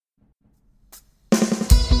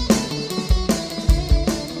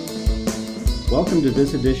Welcome to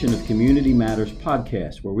this edition of Community Matters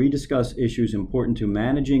Podcast, where we discuss issues important to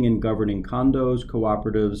managing and governing condos,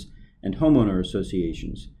 cooperatives, and homeowner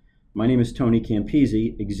associations. My name is Tony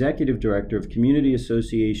Campisi, Executive Director of Community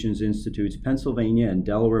Associations Institute's Pennsylvania and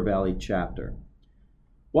Delaware Valley chapter.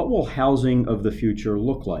 What will housing of the future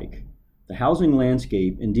look like? The housing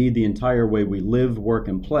landscape, indeed the entire way we live, work,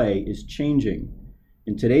 and play, is changing.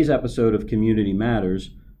 In today's episode of Community Matters,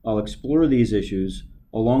 I'll explore these issues,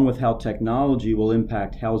 along with how technology will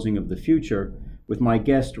impact housing of the future, with my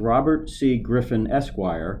guest Robert C. Griffin,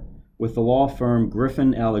 Esquire, with the law firm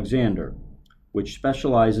Griffin Alexander, which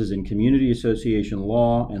specializes in community association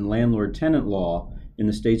law and landlord-tenant law in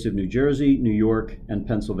the states of New Jersey, New York, and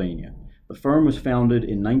Pennsylvania. The firm was founded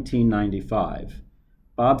in 1995.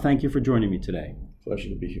 Bob, thank you for joining me today. Pleasure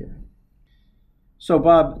to be here. So,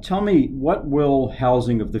 Bob, tell me, what will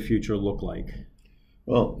housing of the future look like?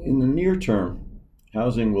 Well, in the near term,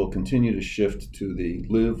 housing will continue to shift to the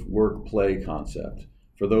live, work, play concept.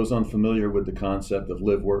 For those unfamiliar with the concept of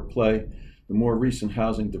live, work, play, the more recent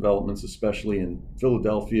housing developments, especially in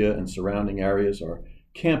Philadelphia and surrounding areas, are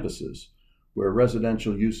campuses, where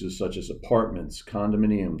residential uses such as apartments,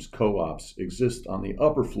 condominiums, co-ops exist on the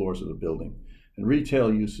upper floors of the building, and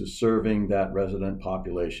retail uses serving that resident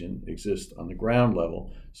population exist on the ground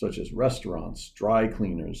level, such as restaurants, dry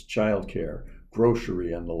cleaners, childcare,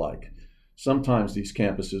 grocery, and the like. Sometimes these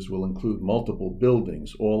campuses will include multiple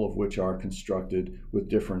buildings, all of which are constructed with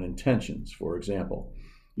different intentions. For example,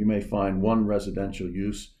 you may find one residential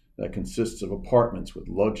use that consists of apartments with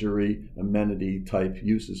luxury amenity type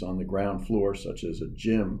uses on the ground floor, such as a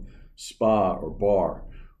gym, spa, or bar.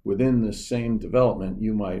 Within this same development,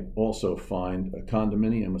 you might also find a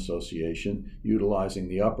condominium association utilizing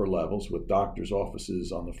the upper levels with doctors'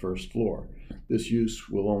 offices on the first floor. This use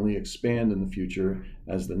will only expand in the future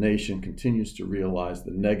as the nation continues to realize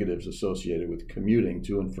the negatives associated with commuting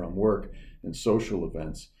to and from work and social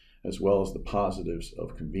events, as well as the positives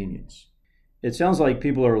of convenience. It sounds like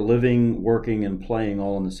people are living, working, and playing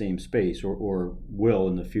all in the same space, or will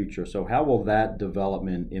in the future. So how will that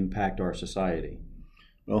development impact our society?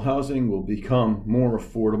 Well, housing will become more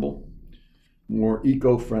affordable, more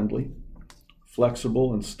eco-friendly,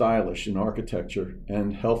 flexible and stylish in architecture,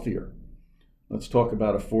 and healthier. Let's talk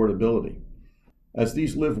about affordability. As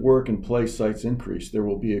these live, work, and play sites increase, there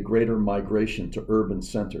will be a greater migration to urban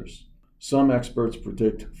centers. Some experts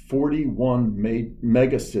predict 41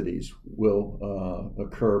 megacities will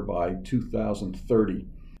occur by 2030,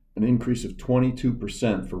 an increase of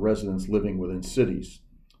 22% for residents living within cities.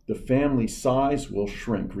 The family size will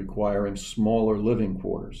shrink, requiring smaller living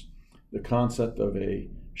quarters. The concept of a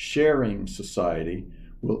sharing society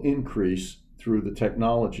will increase through the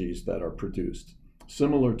technologies that are produced.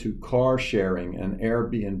 Similar to car sharing and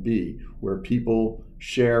Airbnb, where people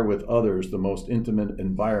share with others the most intimate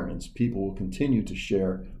environments, people will continue to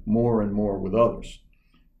share more and more with others.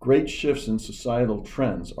 Great shifts in societal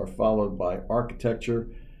trends are followed by architecture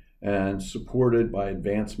and supported by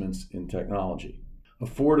advancements in technology.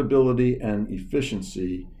 Affordability and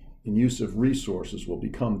efficiency in use of resources will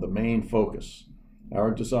become the main focus. Our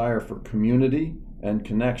desire for community and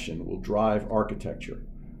connection will drive architecture.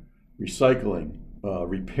 Recycling,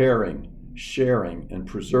 repairing, sharing, and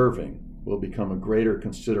preserving will become a greater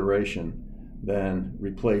consideration than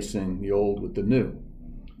replacing the old with the new.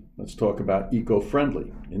 Let's talk about eco-friendly.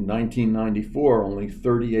 In 1994, only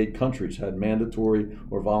 38 countries had mandatory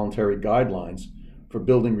or voluntary guidelines for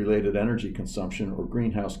building-related energy consumption or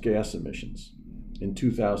greenhouse gas emissions. In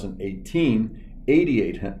 2018,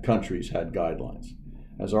 88 countries had guidelines.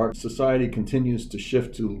 As our society continues to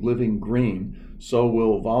shift to living green, so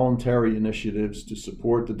will voluntary initiatives to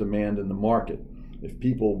support the demand in the market. If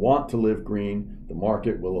people want to live green, the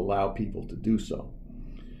market will allow people to do so.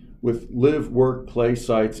 With live, work, play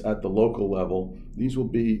sites at the local level, these will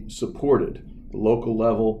be supported. The local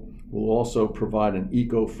level will also provide an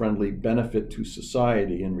eco-friendly benefit to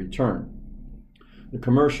society in return. The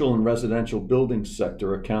commercial and residential building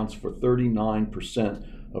sector accounts for 39%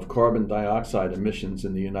 of carbon dioxide emissions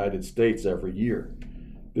in the United States every year.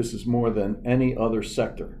 This is more than any other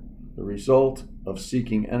sector. The result of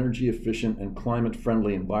seeking energy efficient and climate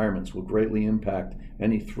friendly environments will greatly impact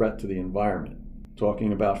any threat to the environment.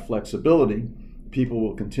 Talking about flexibility, people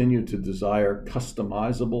will continue to desire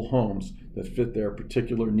customizable homes that fit their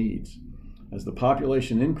particular needs. As the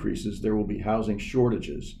population increases, there will be housing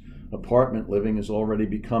shortages. Apartment living is already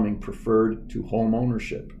becoming preferred to home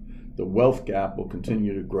ownership. The wealth gap will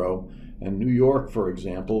continue to grow, and New York, for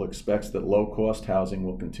example, expects that low-cost housing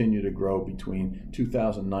will continue to grow between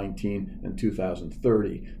 2019 and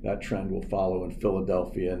 2030. That trend will follow in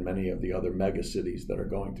Philadelphia and many of the other megacities that are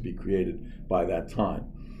going to be created by that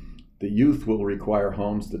time. The youth will require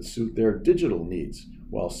homes that suit their digital needs,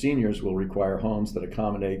 while seniors will require homes that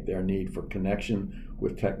accommodate their need for connection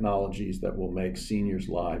with technologies that will make seniors'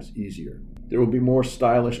 lives easier. There will be more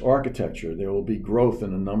stylish architecture. There will be growth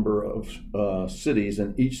in a number of cities,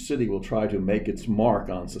 and each city will try to make its mark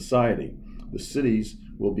on society. The cities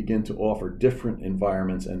will begin to offer different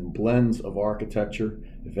environments and blends of architecture,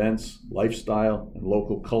 events, lifestyle, and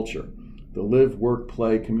local culture. The live, work,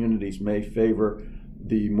 play communities may favor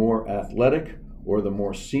the more athletic or the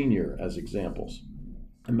more senior as examples.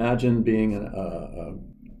 Imagine being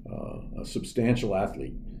a substantial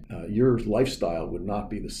athlete. Your lifestyle would not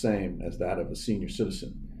be the same as that of a senior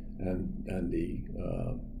citizen, and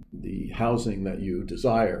the housing that you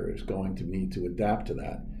desire is going to need to adapt to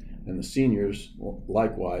that. And the seniors,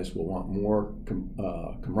 likewise, will want more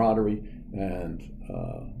camaraderie and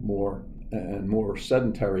more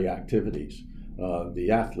sedentary activities.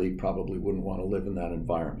 The athlete probably wouldn't want to live in that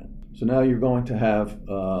environment. So now you're going to have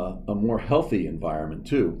a more healthy environment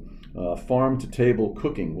too. Farm-to-table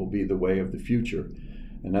cooking will be the way of the future.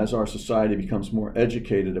 And as our society becomes more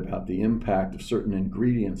educated about the impact of certain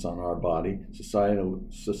ingredients on our body,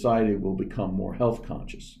 society will become more health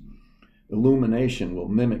conscious. Illumination will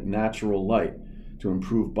mimic natural light to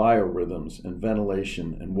improve biorhythms, and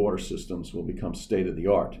ventilation and water systems will become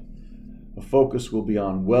state-of-the-art. A focus will be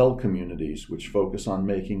on well communities, which focus on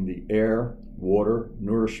making the air, water,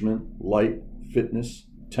 nourishment, light, fitness,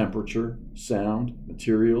 temperature, sound,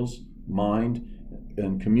 materials, mind,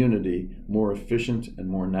 and community more efficient and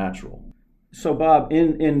more natural. So, Bob,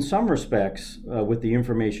 in some respects, with the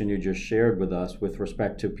information you just shared with us with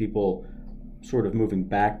respect to people sort of moving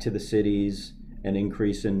back to the cities, an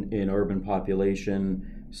increase in urban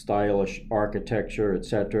population, stylish architecture,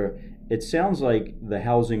 etc., it sounds like the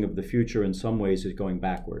housing of the future in some ways is going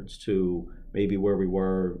backwards to maybe where we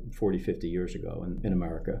were 40, 50 years ago in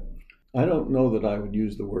America. I don't know that I would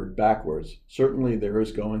use the word backwards. Certainly there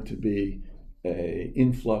is going to be an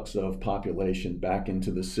influx of population back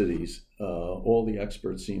into the cities. All the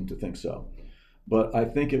experts seem to think so. But I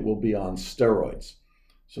think it will be on steroids.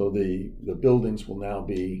 So the buildings will now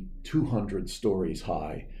be 200 stories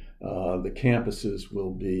high. The campuses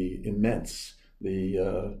will be immense.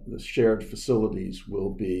 The shared facilities will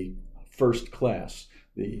be first class.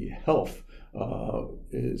 The health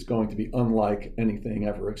is going to be unlike anything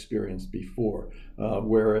ever experienced before,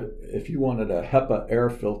 where if you wanted a HEPA air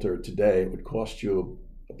filter today, it would cost you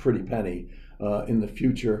a pretty penny. In the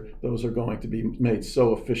future, those are going to be made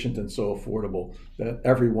so efficient and so affordable that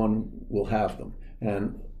everyone will have them.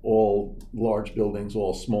 And all large buildings,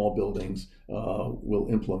 all small buildings will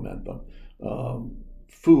implement them.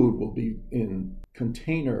 Food will be in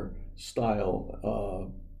container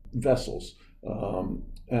style vessels,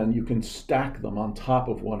 and you can stack them on top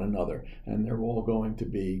of one another, and they're all going to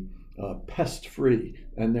be pest-free,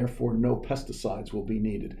 and therefore no pesticides will be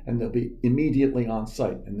needed, and they'll be immediately on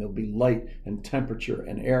site, and they'll be light and temperature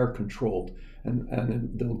and air controlled,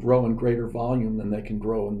 and they'll grow in greater volume than they can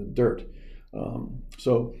grow in the dirt.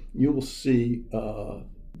 So you will see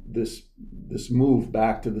this move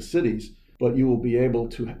back to the cities, but you will be able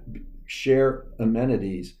to share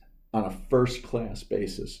amenities on a first-class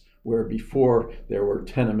basis, where before there were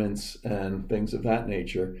tenements and things of that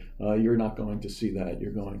nature. You're not going to see that.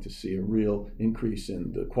 You're going to see a real increase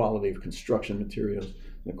in the quality of construction materials,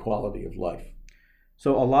 the quality of life.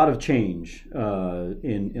 So a lot of change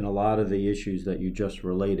in a lot of the issues that you just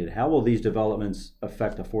related. How will these developments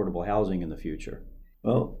affect affordable housing in the future?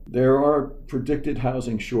 Well, there are predicted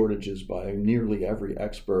housing shortages by nearly every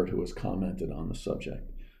expert who has commented on the subject.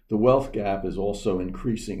 The wealth gap is also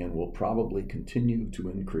increasing and will probably continue to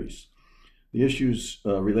increase. The issues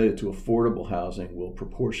related to affordable housing will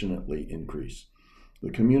proportionately increase. The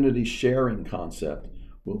community sharing concept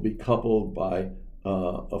will be coupled by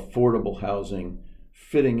affordable housing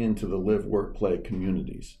fitting into the live, work, play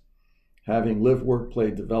communities. Having live, work, play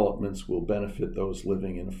developments will benefit those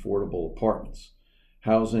living in affordable apartments.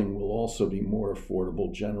 Housing will also be more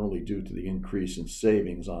affordable, generally due to the increase in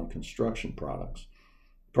savings on construction projects.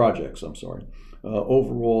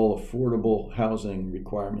 Overall, affordable housing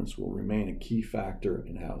requirements will remain a key factor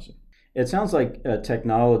in housing. It sounds like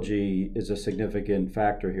technology is a significant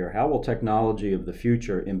factor here. How will technology of the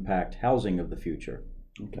future impact housing of the future?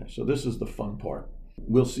 Okay, so this is the fun part.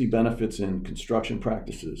 We'll see benefits in construction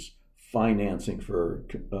practices, financing for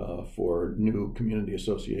new community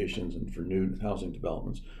associations and for new housing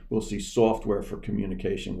developments. We'll see software for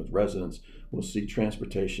communication with residents. We'll see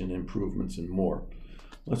transportation improvements and more.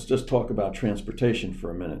 Let's just talk about transportation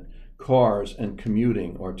for a minute. Cars and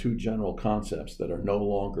commuting are two general concepts that are no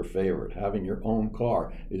longer favored. Having your own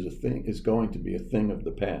car is going to be a thing of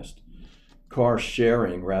the past. Car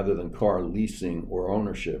sharing rather than car leasing or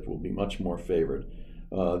ownership will be much more favored.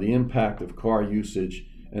 The impact of car usage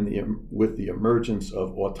and with the emergence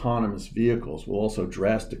of autonomous vehicles will also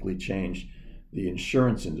drastically change the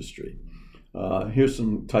insurance industry. Here's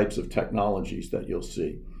some types of technologies that you'll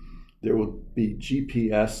see. There will be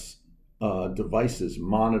GPS devices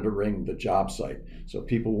monitoring the job site, so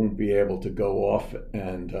people won't be able to go off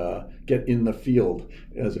and get in the field,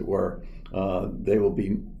 as it were. It'll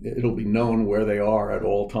be known where they are at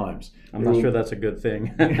all times. I'm not sure that's a good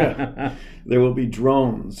thing. Yeah. There will be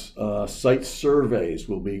drones. Site surveys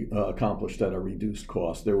will be accomplished at a reduced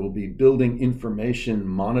cost. There will be building information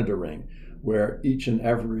monitoring, where each and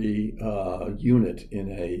every unit in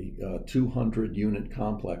a 200-unit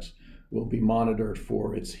complex will be monitored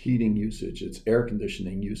for its heating usage, its air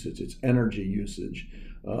conditioning usage, its energy usage,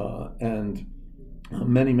 and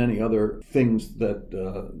many, many other things that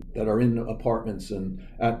are in apartments and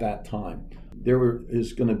at that time. There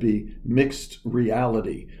is going to be mixed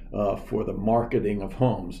reality for the marketing of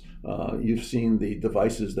homes. You've seen the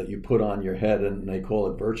devices that you put on your head, and they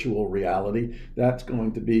call it virtual reality. That's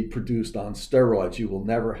going to be produced on steroids. You will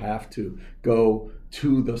never have to go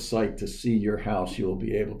to the site to see your house. You will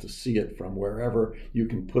be able to see it from wherever you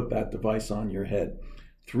can put that device on your head.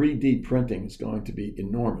 3D printing is going to be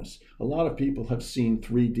enormous. A lot of people have seen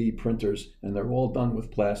 3D printers, and they're all done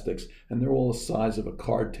with plastics, and they're all the size of a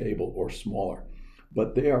card table or smaller.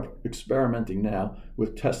 But they are experimenting now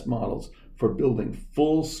with test models for building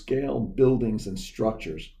full-scale buildings and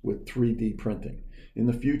structures with 3D printing. In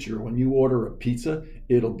the future, when you order a pizza,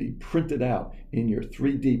 it'll be printed out in your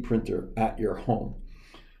 3D printer at your home.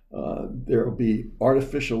 There will be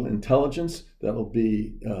artificial intelligence that will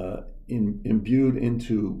be imbued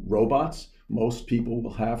into robots. Most people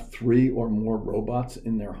will have 3 or more robots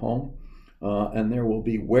in their home, and there will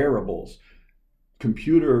be wearables.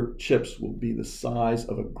 Computer chips will be the size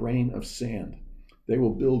of a grain of sand. They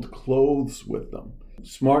will build clothes with them.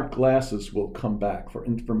 Smart glasses will come back for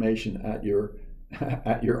information at your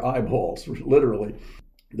eyeballs, literally.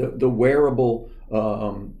 The wearable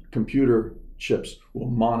computer chips will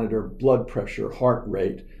monitor blood pressure, heart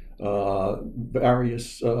rate,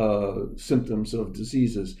 various symptoms of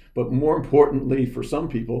diseases. But more importantly, for some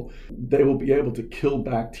people, they will be able to kill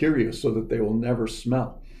bacteria so that they will never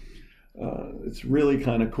smell. It's really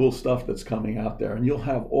kind of cool stuff that's coming out there, and you'll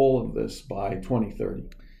have all of this by 2030.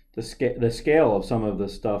 The scale of some of the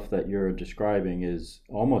stuff that you're describing is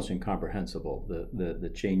almost incomprehensible,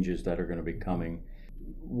 the changes that are going to be coming.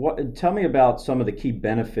 Tell me about some of the key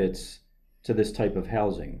benefits to this type of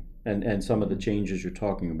housing and some of the changes you're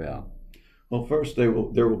talking about. Well, first, there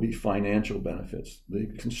will be financial benefits. The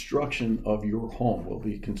construction of your home will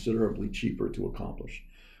be considerably cheaper to accomplish.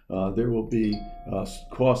 There will be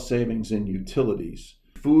cost savings in utilities.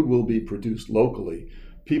 Food will be produced locally.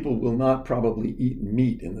 People will not probably eat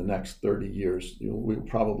meat in the next 30 years. We'll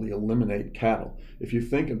probably eliminate cattle. If you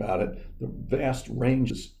think about it, the vast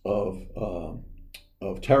ranges of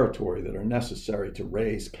territory that are necessary to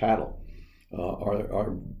raise cattle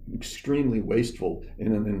are extremely wasteful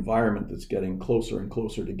in an environment that's getting closer and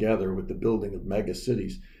closer together with the building of mega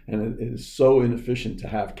cities. And it is so inefficient to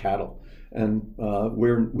have cattle. And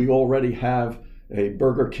we already have a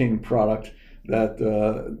Burger King product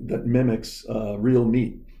that mimics real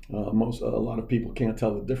meat. A lot of people can't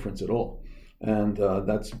tell the difference at all. And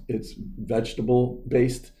it's vegetable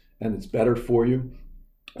based, and it's better for you.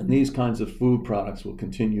 And these kinds of food products will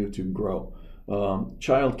continue to grow.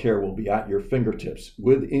 Childcare will be at your fingertips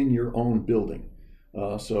within your own building.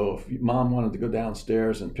 So if mom wanted to go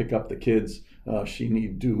downstairs and pick up the kids, she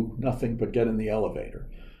need do nothing but get in the elevator.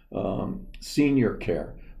 Senior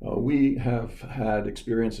care. We have had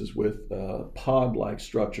experiences with pod-like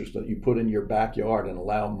structures that you put in your backyard and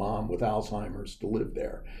allow mom with Alzheimer's to live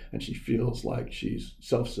there. And she feels like she's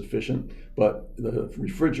self-sufficient, but the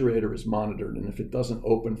refrigerator is monitored. And if it doesn't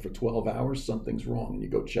open for 12 hours, something's wrong, and you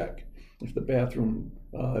go check. If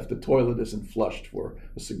the toilet isn't flushed for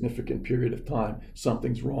a significant period of time,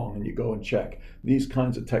 something's wrong, and you go and check. These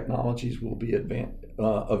kinds of technologies will be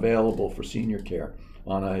available for senior care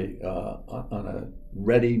on a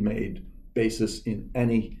ready-made basis in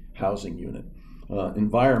any housing unit.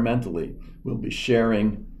 Environmentally, we'll be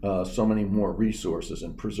sharing so many more resources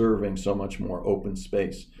and preserving so much more open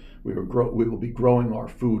space. We will be growing our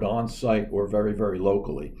food on site or very, very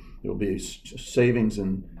locally. There will be savings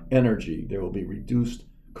in energy. There will be reduced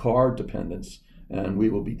car dependence, and we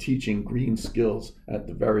will be teaching green skills at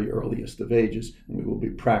the very earliest of ages, and we will be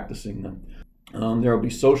practicing them. There will be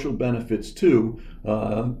social benefits too,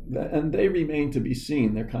 and they remain to be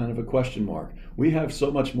seen. They're kind of a question mark. We have so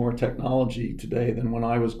much more technology today than when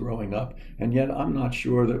I was growing up, and yet I'm not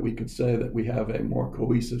sure that we could say that we have a more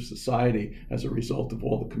cohesive society as a result of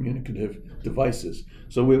all the communicative devices.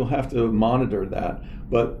 So we will have to monitor that.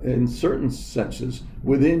 But in certain senses,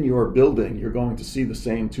 within your building, you're going to see the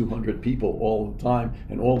same 200 people all the time,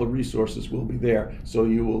 and all the resources will be there. So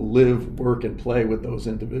you will live, work, and play with those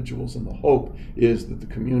individuals, and the hope is that the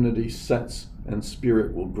community sense and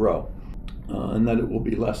spirit will grow, and that it will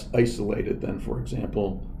be less isolated than, for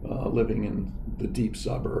example, living in the deep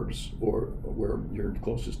suburbs or where your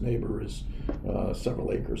closest neighbor is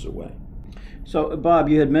several acres away. So, Bob,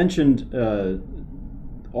 you had mentioned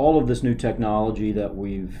all of this new technology that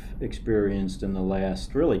we've experienced in the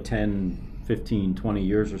last really 10, 15, 20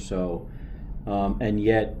 years or so, and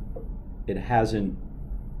yet it hasn't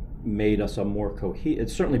made us a more cohesive. It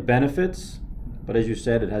certainly benefits, but as you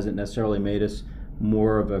said, it hasn't necessarily made us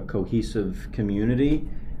more of a cohesive community.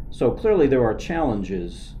 So clearly there are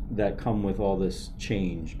challenges that come with all this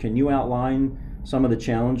change. Can you outline some of the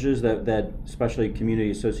challenges that especially community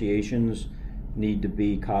associations need to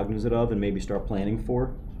be cognizant of and maybe start planning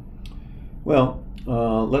for? Well,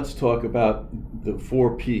 let's talk about the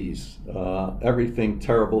 4 Ps. Everything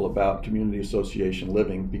terrible about community association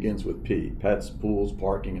living begins with P: pets, pools,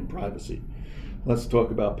 parking, and privacy. Let's talk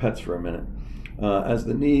about pets for a minute. As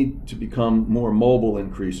the need to become more mobile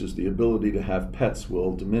increases, the ability to have pets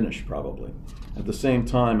will diminish probably. At the same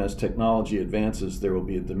time, as technology advances, there will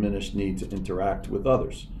be a diminished need to interact with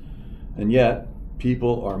others. And yet,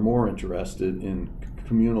 people are more interested in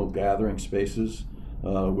communal gathering spaces,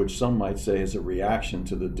 which some might say is a reaction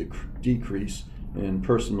to the decrease in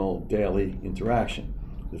personal daily interaction.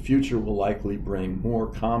 The future will likely bring more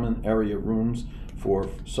common area rooms for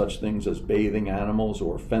such things as bathing animals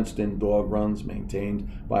or fenced-in dog runs maintained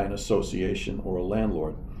by an association or a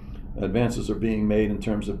landlord. Advances are being made in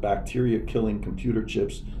terms of bacteria-killing computer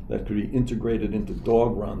chips that could be integrated into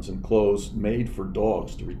dog runs and clothes made for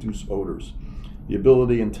dogs to reduce odors. The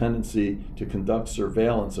ability and tendency to conduct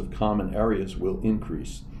surveillance of common areas will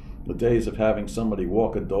increase. The days of having somebody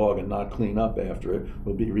walk a dog and not clean up after it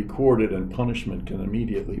will be recorded, and punishment can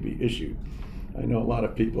immediately be issued. I know a lot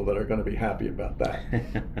of people that are going to be happy about that.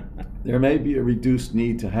 There may be a reduced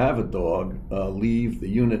need to have a dog leave the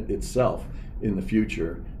unit itself in the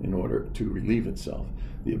future in order to relieve itself.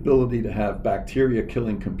 The ability to have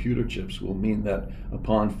bacteria-killing computer chips will mean that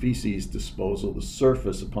upon feces disposal, the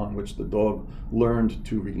surface upon which the dog learned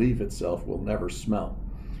to relieve itself will never smell.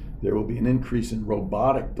 There will be an increase in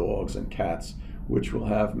robotic dogs and cats, which will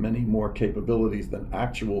have many more capabilities than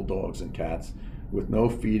actual dogs and cats, with no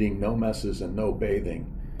feeding, no messes, and no bathing.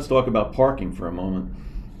 Let's talk about parking for a moment.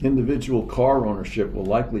 Individual car ownership will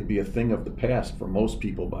likely be a thing of the past for most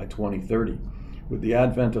people by 2030. With the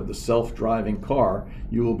advent of the self-driving car,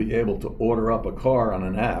 you will be able to order up a car on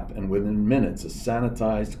an app, and within minutes, a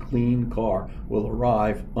sanitized, clean car will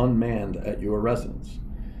arrive unmanned at your residence.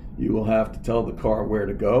 You will have to tell the car where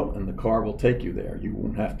to go, and the car will take you there. You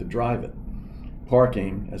won't have to drive it.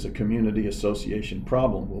 Parking as a community association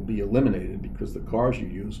problem will be eliminated because the cars you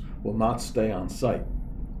use will not stay on site.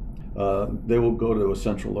 They will go to a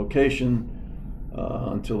central location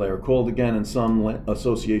until they are called again, and some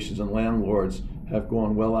associations and landlords have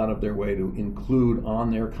gone well out of their way to include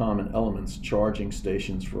on their common elements charging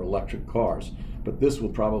stations for electric cars. But this will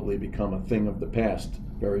probably become a thing of the past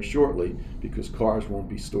very shortly because cars won't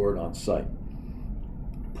be stored on site.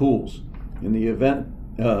 Pools. In the event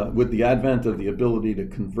With the advent of the ability to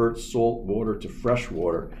convert salt water to fresh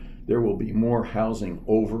water, there will be more housing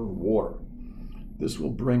over water. This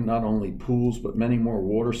will bring not only pools, but many more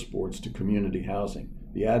water sports to community housing.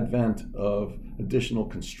 The advent of additional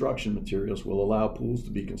construction materials will allow pools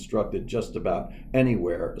to be constructed just about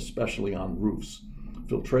anywhere, especially on roofs.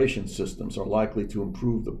 Filtration systems are likely to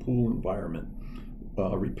improve the pool environment.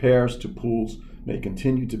 Repairs to pools may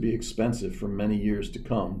continue to be expensive for many years to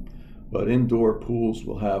come, but indoor pools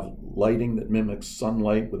will have lighting that mimics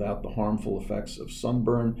sunlight without the harmful effects of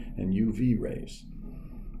sunburn and UV rays.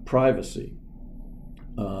 Privacy.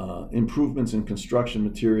 Improvements in construction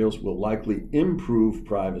materials will likely improve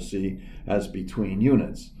privacy as between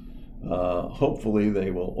units. Hopefully, they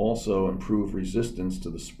will also improve resistance to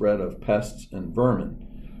the spread of pests and vermin.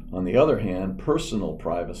 On the other hand, personal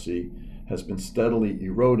privacy has been steadily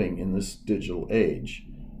eroding in this digital age.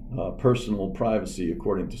 Personal privacy,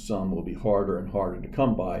 according to some, will be harder and harder to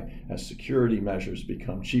come by as security measures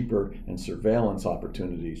become cheaper and surveillance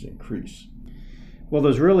opportunities increase. Well,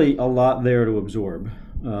 there's really a lot there to absorb,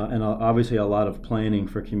 and obviously a lot of planning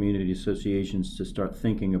for community associations to start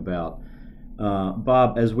thinking about.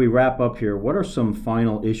 Bob, as we wrap up here, what are some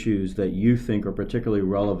final issues that you think are particularly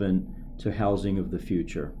relevant to housing of the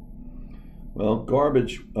future? Well,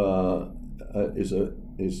 garbage is a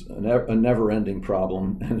never-ending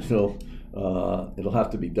problem, and it'll have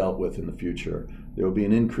to be dealt with in the future. There will be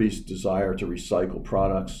an increased desire to recycle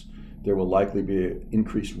products. There will likely be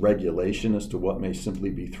increased regulation as to what may simply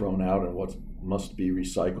be thrown out and what must be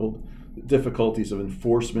recycled. The difficulties of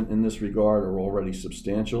enforcement in this regard are already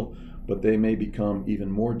substantial, but they may become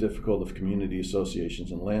even more difficult if community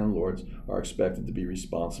associations and landlords are expected to be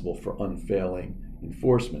responsible for unfailing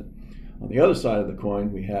enforcement. On the other side of the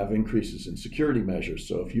coin, we have increases in security measures.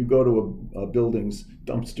 So if you go to a building's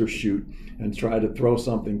dumpster chute and try to throw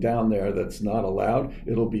something down there that's not allowed,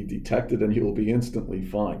 it'll be detected and you will be instantly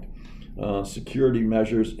fined. Security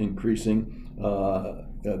measures increasing,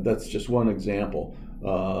 that's just one example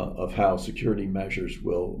of how security measures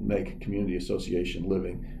will make community association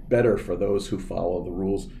living better for those who follow the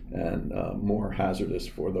rules and more hazardous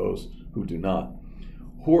for those who do not.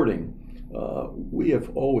 Hoarding. We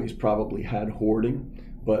have always probably had hoarding,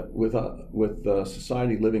 but with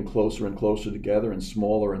society living closer and closer together in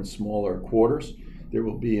smaller and smaller quarters, there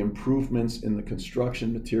will be improvements in the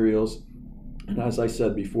construction materials, and as I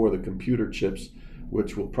said before, the computer chips,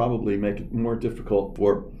 which will probably make it more difficult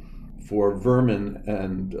for vermin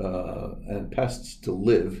and pests to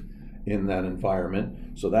live in that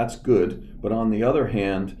environment. So that's good. But on the other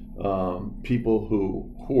hand, people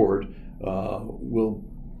who hoard will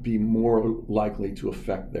be more likely to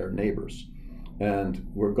affect their neighbors. And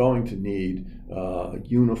we're going to need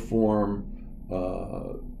uniform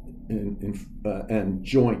and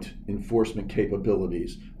joint enforcement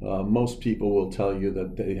capabilities. Most people will tell you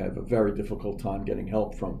that they have a very difficult time getting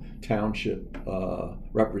help from township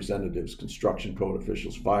representatives, construction code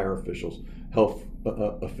officials, fire officials, health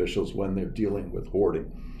officials when they're dealing with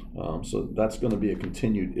hoarding. So that's going to be a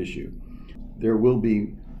continued issue. There will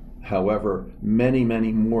be, however, many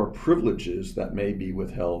more privileges that may be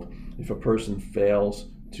withheld if a person fails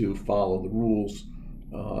to follow the rules,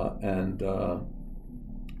 and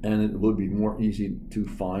it will be more easy to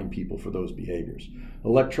fine people for those behaviors.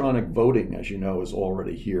 Electronic voting, as you know, is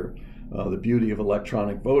already here. The beauty of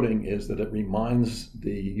electronic voting is that it reminds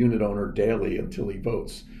the unit owner daily until he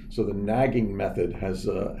votes. So the nagging method has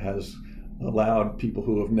allowed people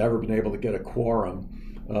who have never been able to get a quorum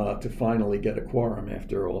to finally get a quorum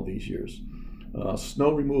after all these years.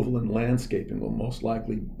 Snow removal and landscaping will most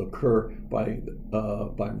likely occur by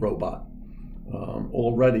robot.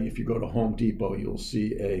 Already, if you go to Home Depot, you'll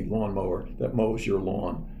see a lawnmower that mows your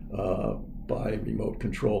lawn by remote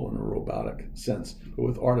control in a robotic sense. But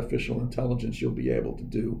with artificial intelligence, you'll be able to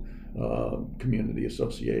do community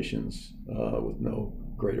associations with no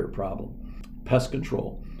greater problem. Pest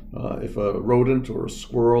control. If a rodent or a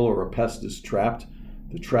squirrel or a pest is trapped,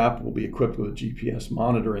 the trap will be equipped with a GPS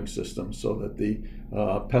monitoring system so that the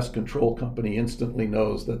pest control company instantly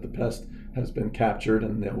knows that the pest has been captured,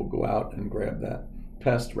 and they will go out and grab that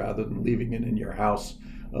pest rather than leaving it in your house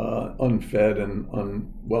unfed and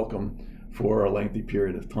unwelcome for a lengthy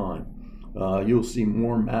period of time. You'll see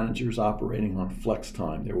more managers operating on flex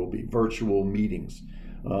time. There will be virtual meetings.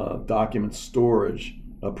 Document storage,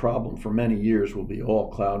 a problem for many years, will be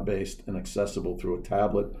all cloud-based and accessible through a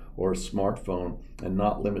tablet or a smartphone and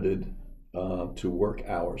not limited to work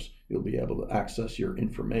hours. You'll be able to access your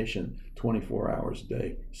information 24 hours a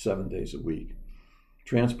day, 7 days a week.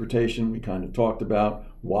 Transportation, we kind of talked about.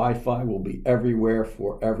 Wi-Fi will be everywhere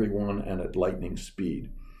for everyone and at lightning speed.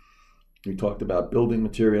 We talked about building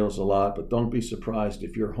materials a lot, but don't be surprised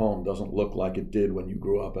if your home doesn't look like it did when you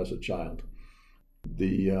grew up as a child.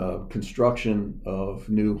 The construction of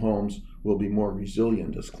new homes will be more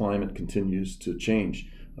resilient as climate continues to change.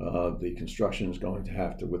 The construction is going to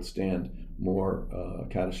have to withstand more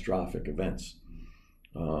catastrophic events.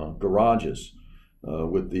 Garages,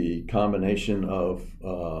 with the combination of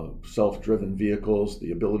self-driven vehicles,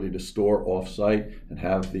 the ability to store off-site and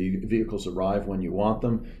have the vehicles arrive when you want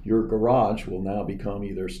them, your garage will now become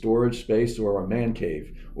either storage space or a man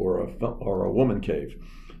cave or a woman cave.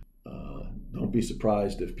 Don't be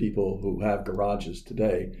surprised if people who have garages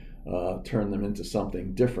today turn them into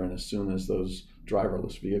something different as soon as those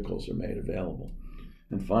driverless vehicles are made available.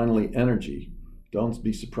 And finally, energy. Don't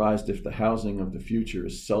be surprised if the housing of the future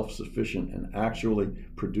is self-sufficient and actually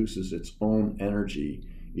produces its own energy,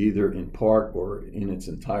 either in part or in its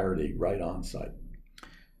entirety, right on site.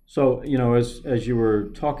 So, as you were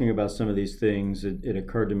talking about some of these things, it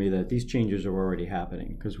occurred to me that these changes are already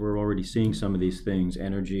happening because we're already seeing some of these things,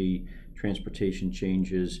 energy, transportation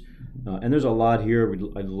changes. And there's a lot here.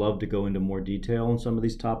 I'd love to go into more detail on some of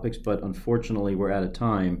these topics, but unfortunately, we're out of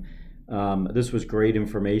time. This was great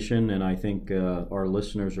information, and I think our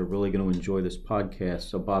listeners are really going to enjoy this podcast.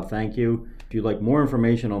 So, Bob, thank you. If you'd like more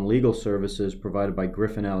information on legal services provided by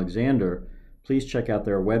Griffin Alexander, please check out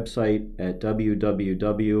their website at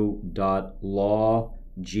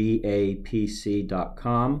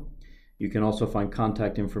www.lawgapc.com. You can also find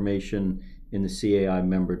contact information in the CAI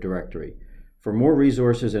member directory. For more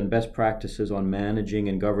resources and best practices on managing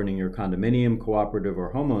and governing your condominium, cooperative,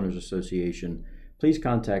 or homeowners association, please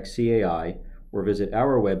contact CAI or visit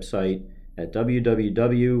our website at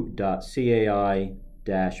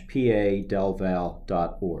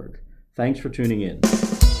www.cai-padelval.org. Thanks for tuning in.